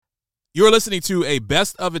You're listening to a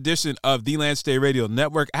best of edition of the Lance J Radio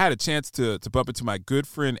Network. I had a chance to bump into my good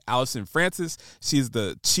friend, Alison Francis. She's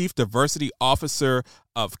the Chief Diversity Officer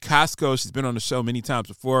of Costco. She's been on the show many times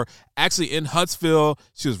before. Actually in Huntsville,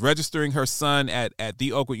 she was registering her son at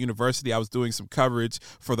the Oakwood University. I was doing some coverage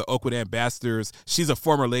for the Oakwood Ambassadors. She's a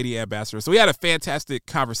former Lady Ambassador. So we had a fantastic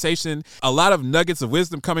conversation. A lot of nuggets of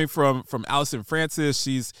wisdom coming from Alison Francis.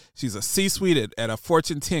 She's a C-suite at a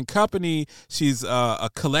Fortune 10 company. She's a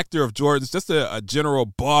collector of Jordans, just a general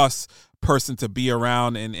boss person to be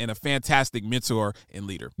around and a fantastic mentor and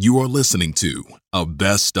leader. You are listening to a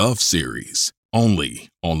best of series only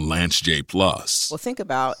on Lance J Plus. Well, think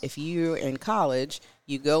about if you're in college,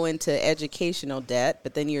 you go into educational debt,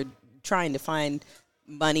 but then you're trying to find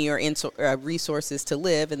money or resources to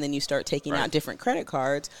live, and then you start taking out different credit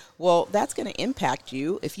cards. Well, that's going to impact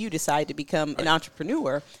you if you decide to become an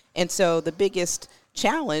entrepreneur. And so the biggest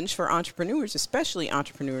challenge for entrepreneurs, especially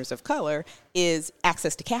entrepreneurs of color, is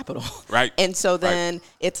access to capital. Right. And so then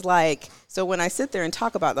it's like, so when I sit there and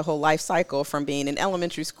talk about the whole life cycle from being in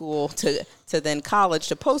elementary school to then college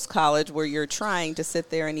to post-college, where you're trying to sit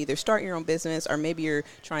there and either start your own business or maybe you're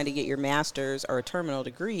trying to get your master's or a terminal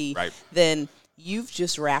degree, then you've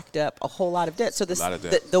just racked up a whole lot of debt. So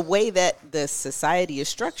the way that the society is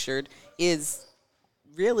structured is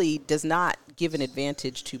really does not give an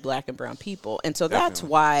advantage to Black and brown people. And so that's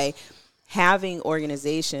why having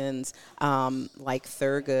organizations like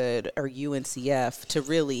Thurgood or UNCF to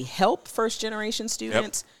really help first-generation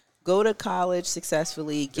students go to college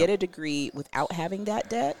successfully, get a degree without having that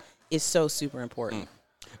debt is so super important.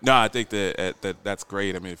 No, I think that's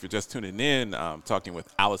great. I mean, if you're just tuning in, talking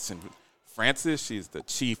with Alison Francis. She's the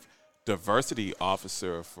Chief Diversity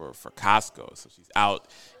Officer for Costco. So she's out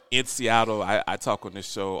in Seattle. I talk on this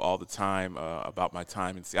show all the time about my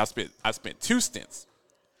time in Seattle. I spent 2 stints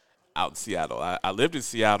out in Seattle. I lived in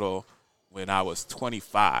Seattle when I was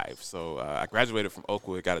 25. So I graduated from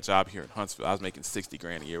Oakwood, got a job here in Huntsville. I was making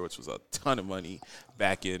 $60,000 a year, which was a ton of money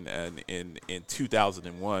back in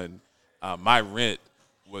 2001. My rent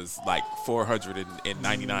was like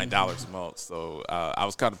 $499 a month. So I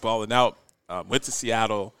was kind of balling out. Went to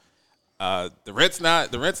Seattle. The rent's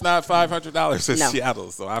not $500 in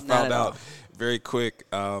Seattle. So I found out very quick.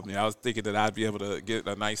 I was thinking that I'd be able to get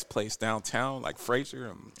a nice place downtown like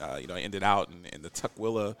Fraser. I ended out in the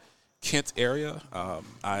Tukwila, Kent area.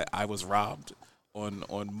 I was robbed on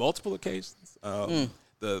multiple occasions.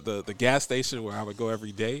 The gas station where I would go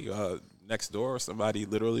every day, next door, somebody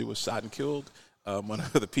literally was shot and killed. One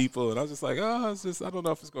of the people, and I was just like, I don't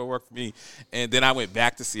know if it's going to work for me. And then I went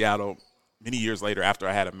back to Seattle many years later after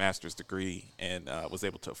I had a master's degree and was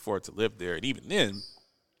able to afford to live there. And even then,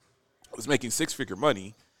 I was making 6-figure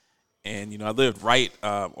money, and I lived right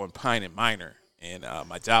on Pine and Minor, and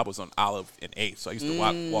my job was on Olive and 8th, so I used to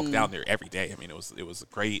walk down there every day. I mean, it was a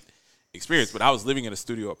great experience. But I was living in a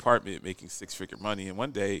studio apartment making 6-figure money, and one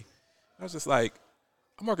day I was just like,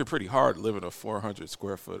 I'm working pretty hard to live in a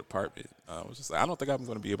 400-square-foot apartment. I was just like, I don't think I'm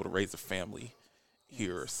going to be able to raise a family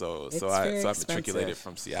here. So I matriculated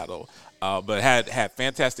from Seattle, but had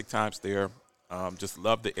fantastic times there. Just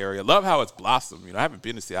love the area. Love how it's blossomed. I haven't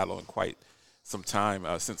been to Seattle in quite some time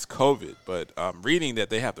since COVID, but reading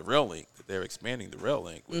that they have the rail link, that they're expanding the rail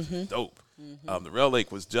link, which is dope. The rail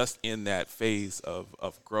link was just in that phase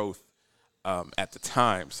of growth at the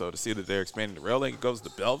time. So to see that they're expanding the rail link, it goes to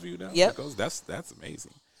Bellevue now. Yep. That's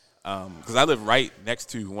amazing. Because I live right next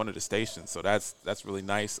to one of the stations, so that's really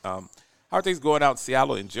nice. How are things going out in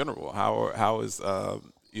Seattle in general? How is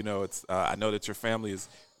it's I know that your family is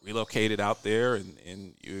relocated out there,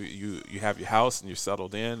 and you have your house and you're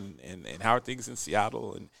settled in, and how are things in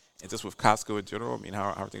Seattle and just with Costco in general? I mean,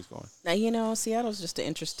 how are things going? Now, Seattle's just an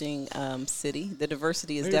interesting city. The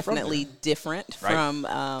diversity is definitely different from,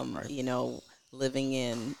 living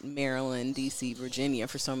in Maryland, D.C., Virginia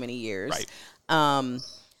for so many years. Right.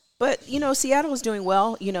 But, Seattle is doing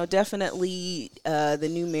well. Definitely the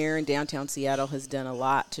new mayor in downtown Seattle has done a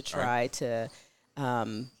lot to try to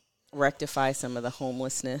rectify some of the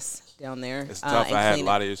homelessness down there. It's tough. I had a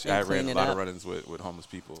lot of issues. I ran a lot of run-ins with homeless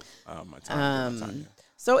people my time here.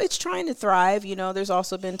 So it's trying to thrive. There's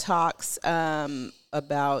also been talks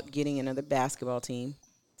about getting another basketball team.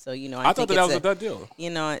 So, I thought that was a done deal. It's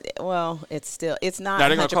not 100% done. Now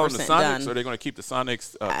they're going to call them the Sonics, or they're going to keep the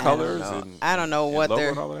Sonics colors? I don't know what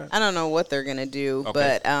they're going to do,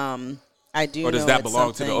 but I do know. Or does that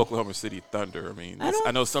belong to the Oklahoma City Thunder? I mean,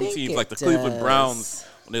 I know some teams like the Cleveland Browns,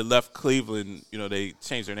 when they left Cleveland, they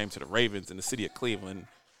changed their name to the Ravens, and the city of Cleveland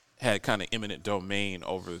had kind of eminent domain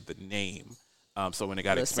over the name. So when they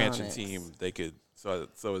got an expansion team, they could So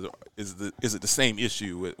is it the same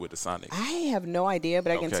issue with the Sonics? I have no idea,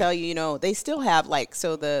 but I can tell you, they still have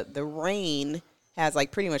the Reign has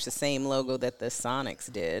pretty much the same logo that the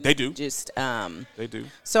Sonics did. They do. They do.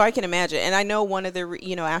 So I can imagine, and I know one of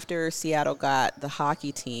the after Seattle got the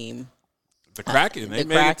hockey team. The Kraken, they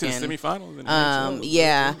made it to the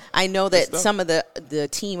semifinals. I know that some of the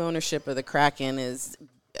team ownership of the Kraken is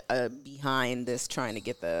behind this, trying to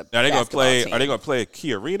get the. Are they going to play? Team. Are they going to play a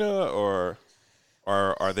key arena or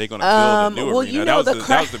are they going to build a new arena?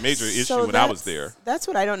 That was the major issue when I was there. That's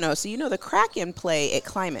what I don't know. So the Kraken play at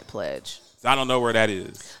Climate Pledge. So I don't know where that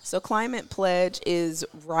is. So Climate Pledge is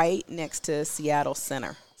right next to Seattle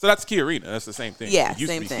Center. So that's Key Arena. That's the same thing. Yeah,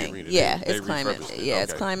 same thing. It's Climate.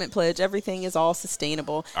 It's Climate Pledge. Everything is all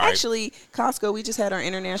sustainable. All Actually, right. Costco, we just had our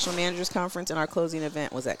International Managers Conference, and our closing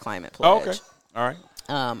event was at Climate Pledge. Oh, okay. All right.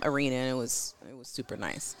 Arena, and it was super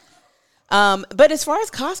nice. But as far as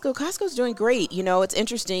Costco's doing great. It's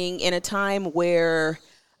interesting in a time where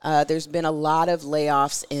there's been a lot of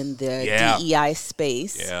layoffs in the DEI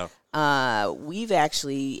space. Yeah. We've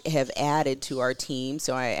actually have added to our team.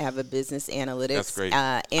 So I have a business analytics. That's great.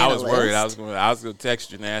 Analyst. I was worried. I was going to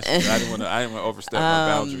text you and ask you. I didn't want to overstep my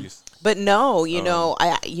boundaries. But no,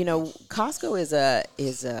 Costco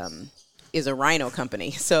is a rhino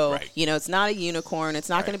company. So, right. It's not a unicorn. It's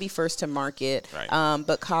not going to be first to market. Right.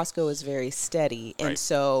 But Costco is very steady. And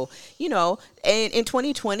so, in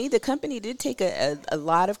 2020, the company did take a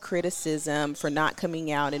lot of criticism for not coming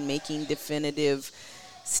out and making definitive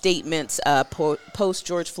statements post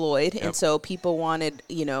George Floyd. Yep. And so people wanted,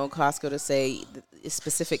 Costco to say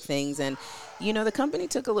specific things. And, the company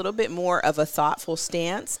took a little bit more of a thoughtful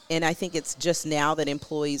stance. And I think it's just now that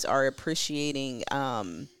employees are appreciating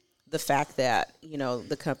the fact that,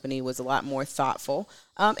 the company was a lot more thoughtful.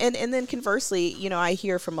 And then conversely, I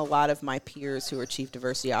hear from a lot of my peers who are chief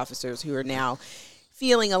diversity officers who are now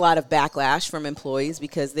feeling a lot of backlash from employees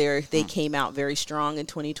because they came out very strong in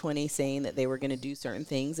 2020 saying that they were going to do certain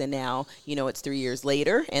things. And now, it's 3 years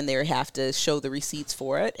later and they have to show the receipts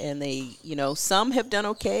for it. And they, some have done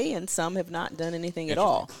okay and some have not done anything at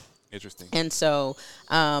all. Interesting. And so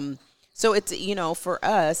it's, for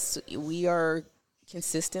us, we are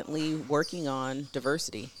consistently working on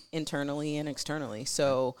diversity internally and externally.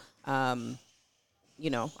 So,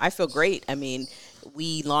 I feel great. I mean,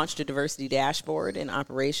 we launched a diversity dashboard in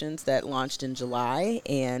operations that launched in July,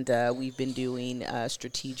 and we've been doing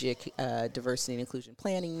strategic diversity and inclusion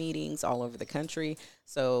planning meetings all over the country.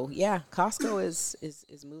 So, Costco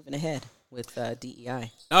is moving ahead with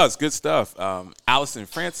DEI. Oh, it's good stuff. Alison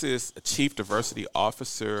Francis, Chief Diversity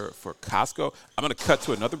Officer for Costco. I'm going to cut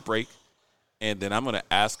to another break, and then I'm going to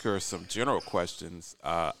ask her some general questions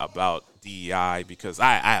about DEI because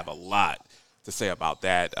I have a lot to say about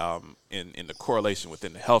that in the correlation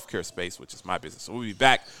within the healthcare space, which is my business. So we'll be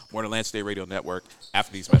back more on the Lance J Radio Network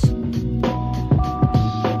after these messages.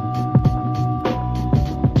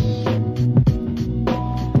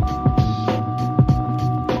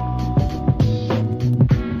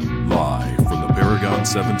 Live from the Paragon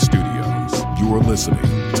 7 studios, you are listening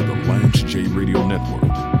to the Lance J Radio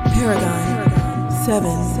Network. Paragon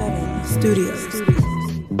 7 Studios.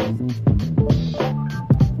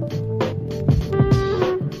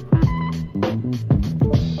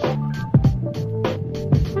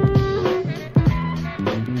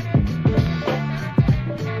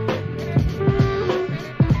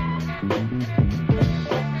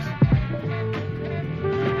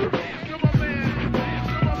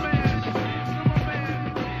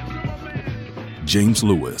 James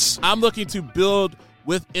Lewis. I'm looking to build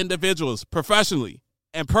with individuals professionally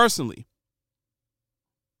and personally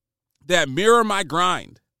that mirror my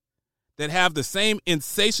grind, that have the same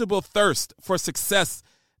insatiable thirst for success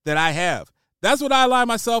that I have. That's what I align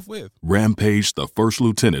myself with. Rampage, the first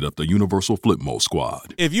lieutenant of the Universal Flipmo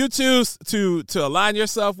Squad. If you choose to align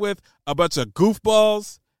yourself with a bunch of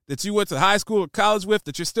goofballs that you went to high school or college with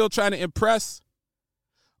that you're still trying to impress,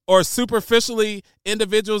 or superficially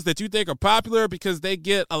individuals that you think are popular because they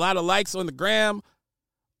get a lot of likes on the gram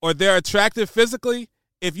or they're attractive physically,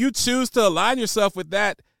 if you choose to align yourself with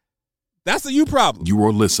that, that's a you problem. You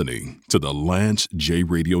are listening to the Lance J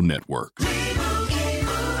Radio Network.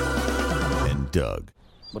 And Doug.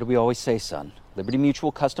 What do we always say, son? Liberty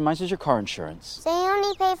Mutual customizes your car insurance. So you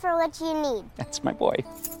only pay for what you need. That's my boy.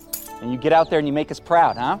 And you get out there and you make us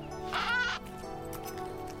proud, huh?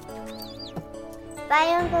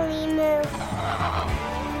 Bye, Uncle Emu.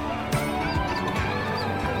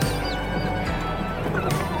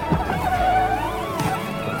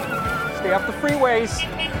 Stay off the freeways.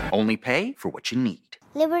 Only pay for what you need.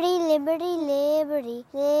 Liberty, liberty, liberty,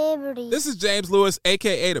 liberty. This is James Lewis,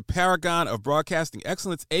 a.k.a. the Paragon of Broadcasting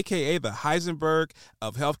Excellence, a.k.a. the Heisenberg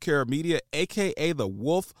of Healthcare Media, a.k.a. the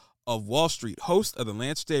Wolf of Wall Street, host of the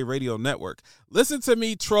Lance J Radio Network. Listen to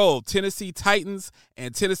me troll Tennessee Titans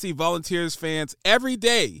and Tennessee Volunteers fans every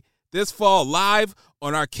day this fall live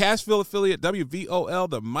on our Cashville affiliate WVOL,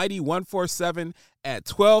 the Mighty 147 at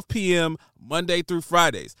 12 p.m. Monday through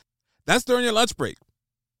Fridays. That's during your lunch break.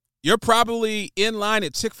 You're probably in line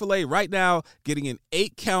at Chick-fil-A right now getting an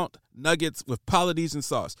 8-count nuggets with Polynesian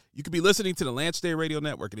sauce. You could be listening to the Lance J Radio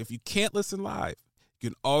Network, and if you can't listen live, you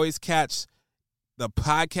can always catch the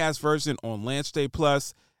podcast version on Lance J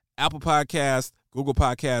Plus, Apple Podcasts, Google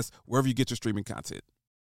Podcasts, wherever you get your streaming content.